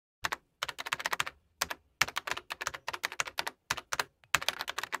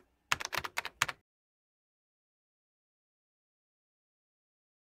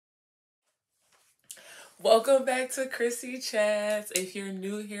Welcome back to Chrissy Chats. If you're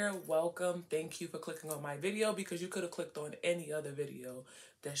new here, welcome. Thank you for clicking on my video because you could have clicked on any other video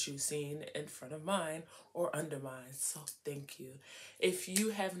that you've seen in front of mine or under mine. So thank you. If you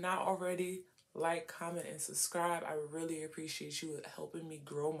have not already, like, comment, and subscribe. I really appreciate you helping me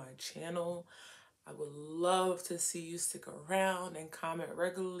grow my channel. I would love to see you stick around and comment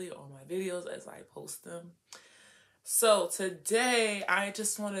regularly on my videos as I post them. So today I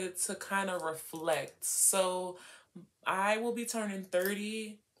just wanted to kind of reflect. So I will be turning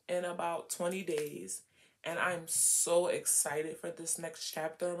 30 in about 20 days, and I'm so excited for this next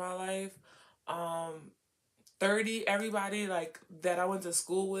chapter of my life. 30, everybody like that I went to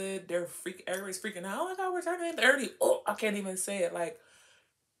school with, everybody's freaking out. Oh my God, we're turning 30. Oh, I can't even say it. Like,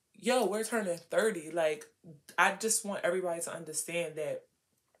 yo, we're turning 30. Like, I just want everybody to understand that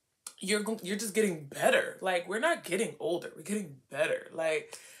you're just getting better. Like, we're not getting older, we're getting better.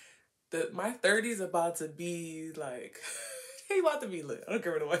 Like, my 30s about to be like he about to be lit. I don't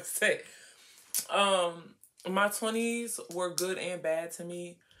care what I say. My 20s were good and bad to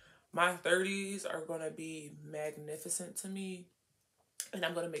me. My 30s are gonna be magnificent to me, and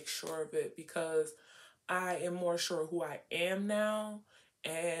I'm gonna make sure of it because I am more sure who I am now,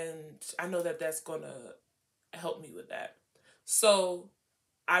 and I know that that's gonna help me with that. So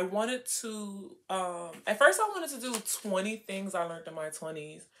I wanted to, at first I wanted to do 20 things I learned in my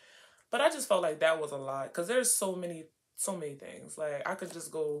 20s, but I just felt like that was a lot because there's so many things. Like, I could just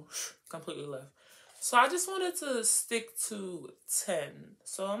go completely left. So I just wanted to stick to 10.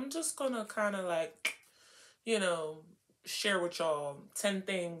 So I'm just going to kind of like, share with y'all 10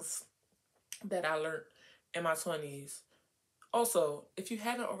 things that I learned in my 20s. Also, if you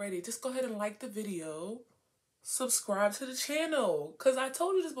haven't already, just go ahead and like the video. Subscribe to the channel, because I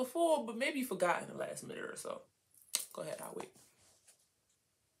told you this before, but maybe you forgot in the last minute or so. Go ahead, I'll wait.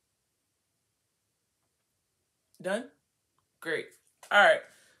 Done? Great. All right.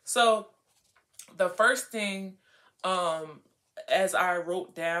 So the first thing, as I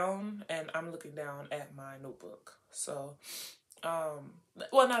wrote down, and I'm looking down at my notebook. So, well,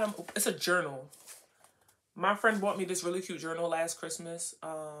 it's a journal. My friend bought me this really cute journal last Christmas.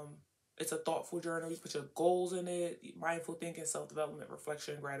 It's a thoughtful journal. You put your goals in it, mindful thinking, self-development,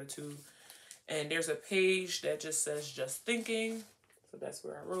 reflection, gratitude. And there's a page that just says just thinking. So that's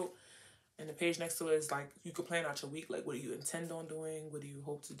where I wrote. And the page next to it is like, you could plan out your week. Like, what do you intend on doing? What do you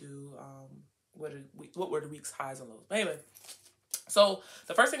hope to do? What were the week's highs and lows? But anyway, so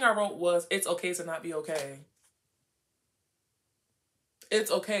the first thing I wrote was, it's okay to not be okay. It's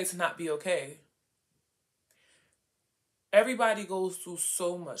okay to not be okay. Everybody goes through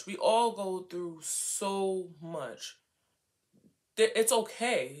so much. We all go through so much. It's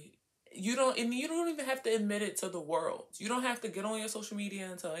okay. You don't even have to admit it to the world. You don't have to get on your social media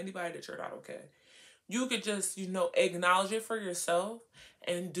and tell anybody that you're not okay. You could just, acknowledge it for yourself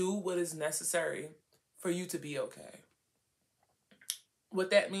and do what is necessary for you to be okay.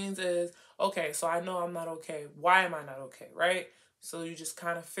 What that means is, okay, so I know I'm not okay. Why am I not okay, right? So you just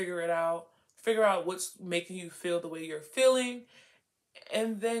kind of figure out what's making you feel the way you're feeling,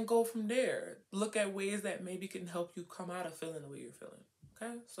 and then go from there. Look at ways that maybe can help you come out of feeling the way you're feeling.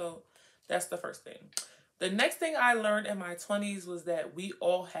 Okay, so that's the first thing. The next thing I learned in my 20s was that we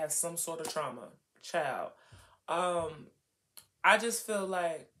all have some sort of trauma. Child. I just feel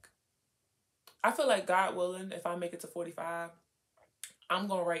like, God willing, if I make it to 45, I'm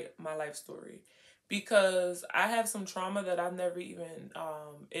going to write my life story. Because I have some trauma that I've never even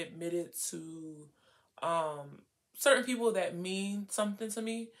admitted to certain people that mean something to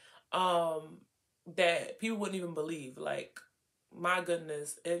me, that people wouldn't even believe. Like, my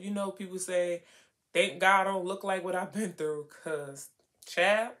goodness. And people say, thank God I don't look like what I've been through, because,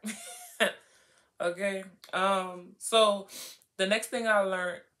 child. Okay. So the next thing I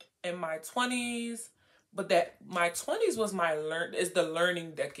learned in my 20s, but that my 20s was is the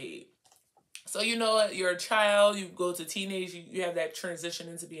learning decade. So you're a child, you go to teenage, you have that transition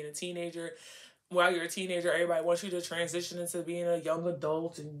into being a teenager. While you're a teenager, everybody wants you to transition into being a young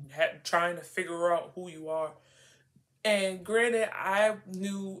adult and trying to figure out who you are. And granted, I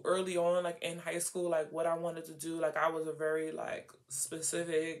knew early on, like in high school, like what I wanted to do. Like, I was a very like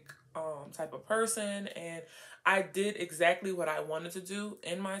specific type of person, and I did exactly what I wanted to do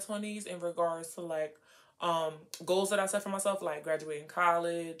in my 20s in regards to like goals that I set for myself, like graduating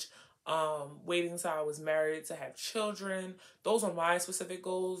college, waiting until I was married to have children. Those are my specific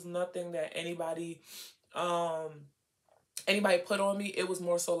goals. Nothing that anybody put on me. It was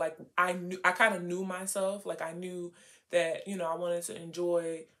more so like I kind of knew myself. Like, I knew that I wanted to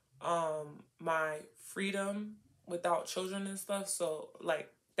enjoy my freedom without children and stuff. So like,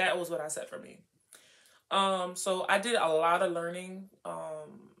 that was what I set for me. So I did a lot of learning.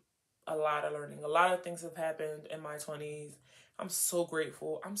 A lot of learning. A lot of things have happened in my 20s. I'm so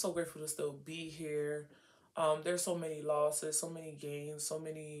grateful. I'm so grateful to still be here. There's so many losses, so many gains, so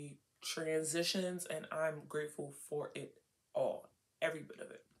many transitions, and I'm grateful for it all. Every bit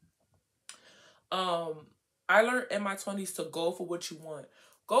of it. Um, I learned in my 20s to go for what you want.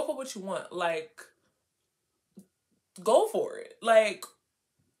 Go for what you want. Like, go for it. Like,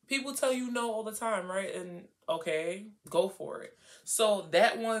 people tell you no all the time, right? And okay, go for it. So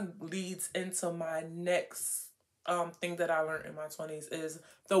that one leads into my next thing that I learned in my 20s is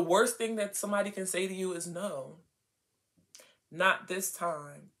the worst thing that somebody can say to you is no. Not this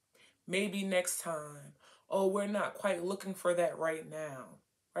time. Maybe next time. Oh, we're not quite looking for that right now.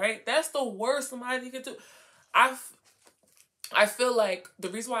 Right? That's the worst somebody can do. I I feel like the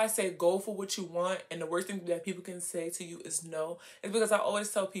reason why I say go for what you want and the worst thing that people can say to you is no is because I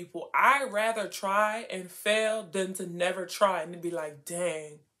always tell people I'd rather try and fail than to never try and to be like,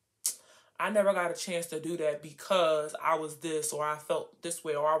 dang, I never got a chance to do that because I was this or I felt this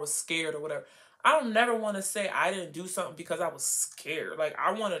way or I was scared or whatever. I don't never want to say I didn't do something because I was scared. Like,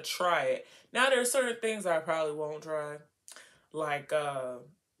 I want to try it. Now, there are certain things I probably won't try, like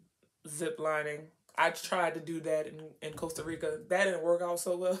zip lining. I tried to do that in Costa Rica. That didn't work out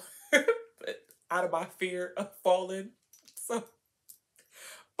so well. But out of my fear of falling. So,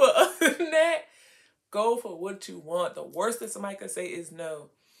 but other than that, go for what you want. The worst that somebody can say is no.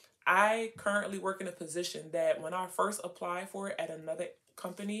 I currently work in a position that when I first applied for it at another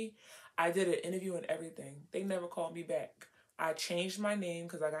company, I did an interview and everything. They never called me back. I changed my name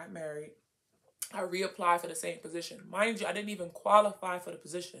because I got married. I reapplied for the same position. Mind you, I didn't even qualify for the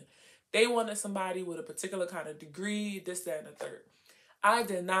position. They wanted somebody with a particular kind of degree, this, that, and the third. I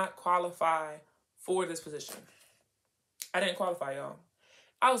did not qualify for this position. I didn't qualify, y'all.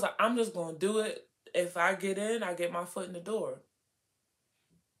 I was like, I'm just going to do it. If I get in, I get my foot in the door.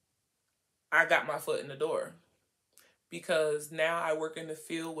 I got my foot in the door because now I work in the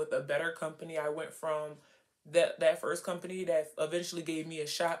field with a better company. I went from that first company that eventually gave me a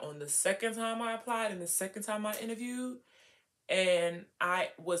shot on the second time I applied and the second time I interviewed. And I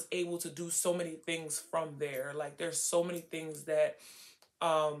was able to do so many things from there. Like, there's so many things that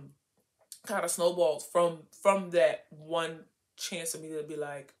kind of snowballed from that one chance of me to be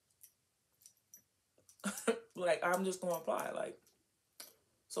like, like, I'm just gonna apply. Like,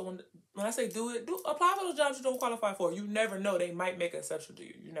 so when I say do it, apply for those jobs you don't qualify for. You never know. They might make an exception to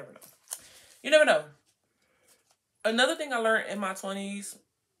you. You never know. You never know. Another thing I learned in my 20s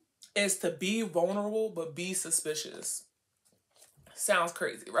is to be vulnerable, but be suspicious. Sounds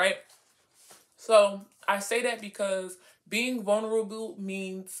crazy, right? So I say that because being vulnerable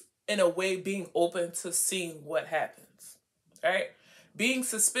means, in a way, being open to seeing what happens, right? Being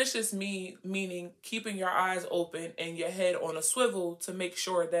suspicious meaning keeping your eyes open and your head on a swivel to make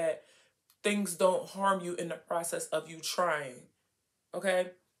sure that things don't harm you in the process of you trying, okay?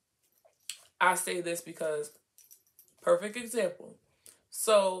 I say this because, perfect example.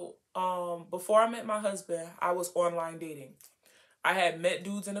 So, before I met my husband, I was online dating. I had met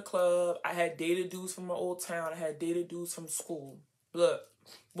dudes in the club. I had dated dudes from my old town. I had dated dudes from school. Look,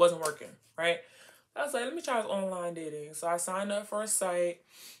 wasn't working, right? I was like, let me try online dating. So I signed up for a site.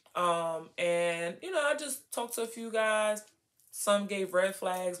 And, I just talked to a few guys. Some gave red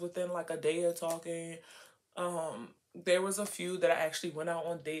flags within like a day of talking. There was a few that I actually went out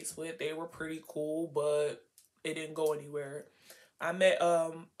on dates with. They were pretty cool, but it didn't go anywhere. I met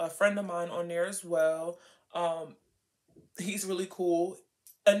a friend of mine on there as well. He's really cool.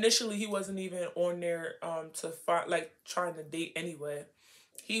 Initially, he wasn't even on there to find, like, trying to date anyway.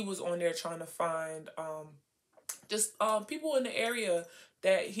 He was on there trying to find just people in the area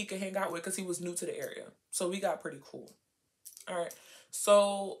that he could hang out with because he was new to the area. So we got pretty cool. All right.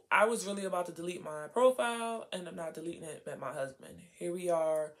 So I was really about to delete my profile, and I'm not deleting it, met my husband. Here we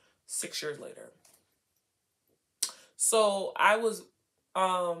are 6 years later. So I was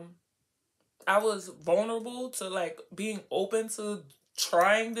vulnerable to, like, being open to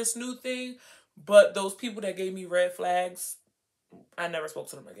trying this new thing, but those people that gave me red flags, I never spoke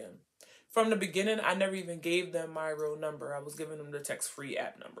to them again. From the beginning, I never even gave them my real number. I was giving them the text-free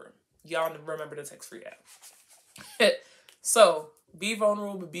app number. Y'all remember the text-free app. So, be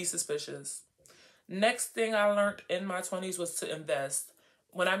vulnerable, but be suspicious. Next thing I learned in my 20s was to invest.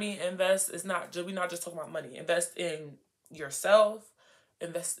 When I mean invest, we're not just talking about money. Invest in yourself,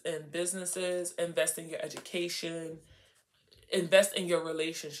 invest in businesses, invest in your education, invest in your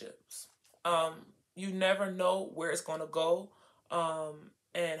relationships. You never know where it's going to go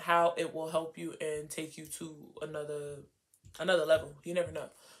and how it will help you and take you to another level. You never know.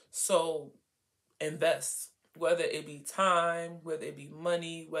 So invest, whether it be time, whether it be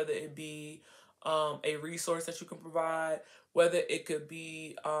money, whether it be a resource that you can provide, whether it could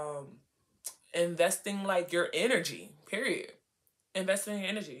be investing like your energy, period. Investing in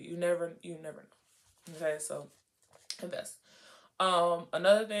energy. You never know. Okay, so invest.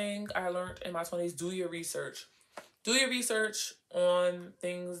 Another thing I learned in my 20s, do your research. Do your research on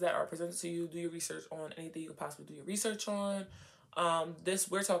things that are presented to you. Do your research on anything you could possibly do your research on. This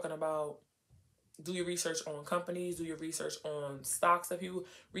we're talking about. Do your research on companies. Do your research on stocks that people.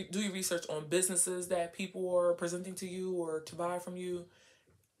 Do your research on businesses that people are presenting to you or to buy from you.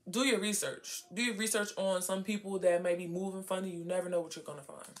 Do your research. Do your research on some people that may be moving funny. You never know what you're gonna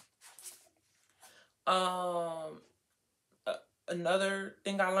find. Another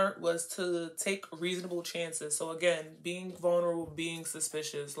thing I learned was to take reasonable chances. So again, being vulnerable, being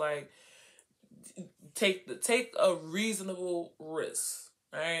suspicious, like take a reasonable risk.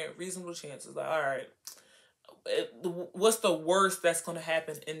 All right, reasonable chances. Like, all right, what's the worst that's going to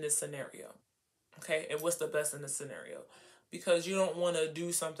happen in this scenario? Okay, and what's the best in this scenario? Because you don't want to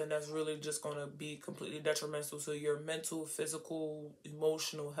do something that's really just going to be completely detrimental to your mental, physical,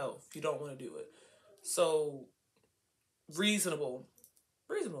 emotional health. You don't want to do it. So reasonable.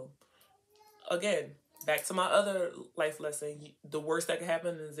 Again, back to my other life lesson. The worst that can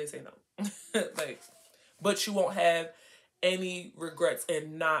happen is they say no. Like, but you won't have any regrets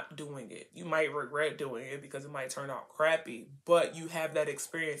in not doing it. You might regret doing it because it might turn out crappy, but you have that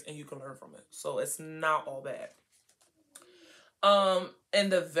experience and you can learn from it. So it's not all bad.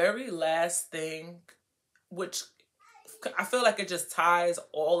 And the very last thing, which I feel like it just ties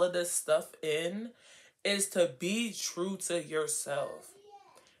all of this stuff in, is to be true to yourself.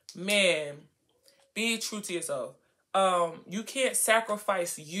 Man, be true to yourself. You can't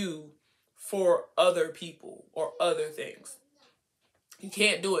sacrifice you for other people or other things. You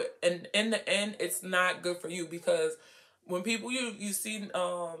can't do it. And in the end, it's not good for you, because when people you've seen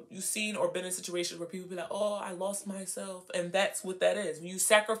or been in situations where people be like, "Oh, I lost myself," and that's what that is. When you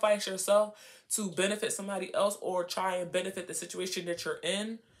sacrifice yourself to benefit somebody else or try and benefit the situation that you're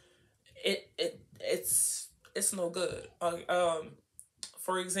in, it's no good.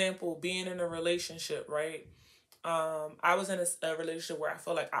 For example, being in a relationship, right? I was in a relationship where I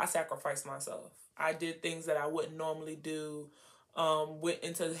feel like I sacrificed myself. I did things that I wouldn't normally do. Went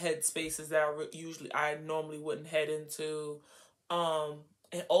into head spaces that I normally wouldn't head into.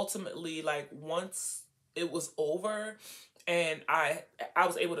 And ultimately, like, once it was over and I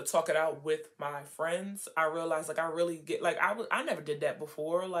was able to talk it out with my friends, I realized, like, I really get, like, I never did that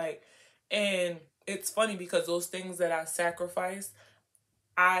before. Like, and it's funny because those things that I sacrificed,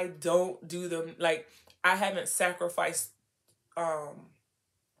 I don't do them. Like, I haven't sacrificed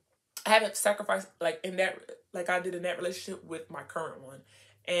like in that, like I did in that relationship with my current one,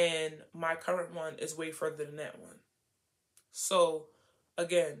 and my current one is way further than that one. So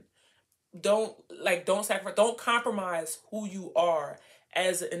again, don't sacrifice, don't compromise who you are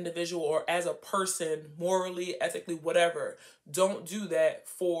as an individual or as a person, morally, ethically, whatever. Don't do that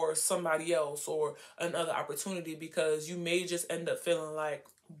for somebody else or another opportunity, because you may just end up feeling like,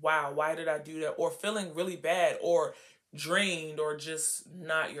 wow, why did I do that? Or feeling really bad or drained or just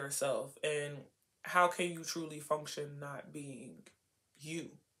not yourself. And how can you truly function not being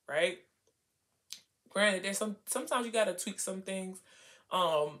you, right? Granted, there's sometimes you gotta tweak some things.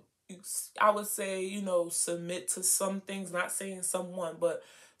 I would say, submit to some things, not saying someone, but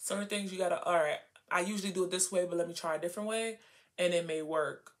certain things you gotta, all right, I usually do it this way, but let me try a different way, and it may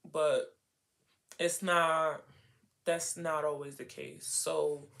work, but that's not always the case.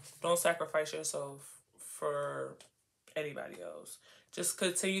 So don't sacrifice yourself for anybody else. Just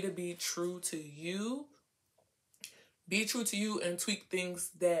continue to be true to you. Be true to you and tweak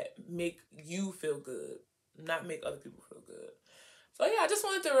things that make you feel good, not make other people feel good. So yeah, I just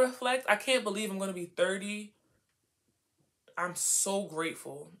wanted to reflect. I can't believe I'm going to be 30. I'm so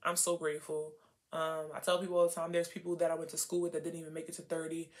grateful. I tell people all the time, there's people that I went to school with that didn't even make it to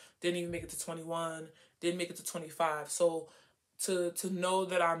 30, didn't even make it to 21, didn't make it to 25. So to know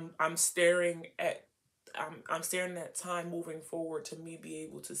that I'm staring at time moving forward to me be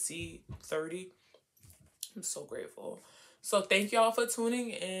able to see 30. I'm so grateful. So thank y'all for tuning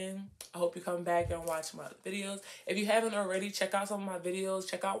in. I hope you come back and watch my videos. If you haven't already, check out some of my videos.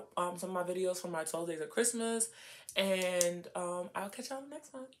 Check out some of my videos from my 12 Days of Christmas. And I'll catch y'all next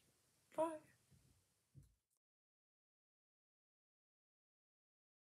time. Bye.